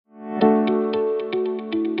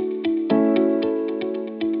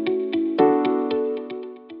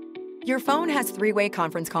Your phone has three-way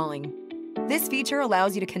conference calling. This feature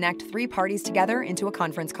allows you to connect three parties together into a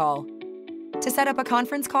conference call. To set up a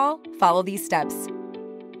conference call, follow these steps.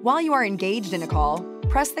 While you are engaged in a call,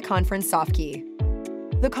 press the conference soft key.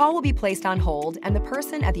 The call will be placed on hold, and the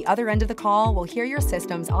person at the other end of the call will hear your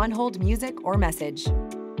system's on-hold music or message.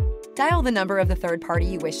 Dial the number of the third party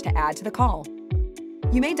you wish to add to the call.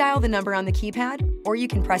 You may dial the number on the keypad, or you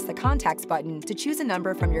can press the Contacts button to choose a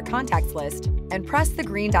number from your contacts list and press the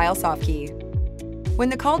green Dial soft key. When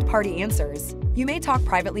the called party answers, you may talk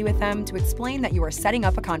privately with them to explain that you are setting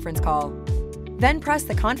up a conference call. Then press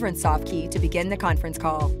the Conference soft key to begin the conference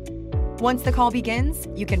call. Once the call begins,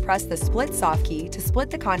 you can press the Split soft key to split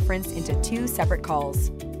the conference into two separate calls.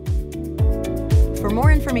 For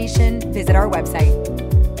more information, visit our website.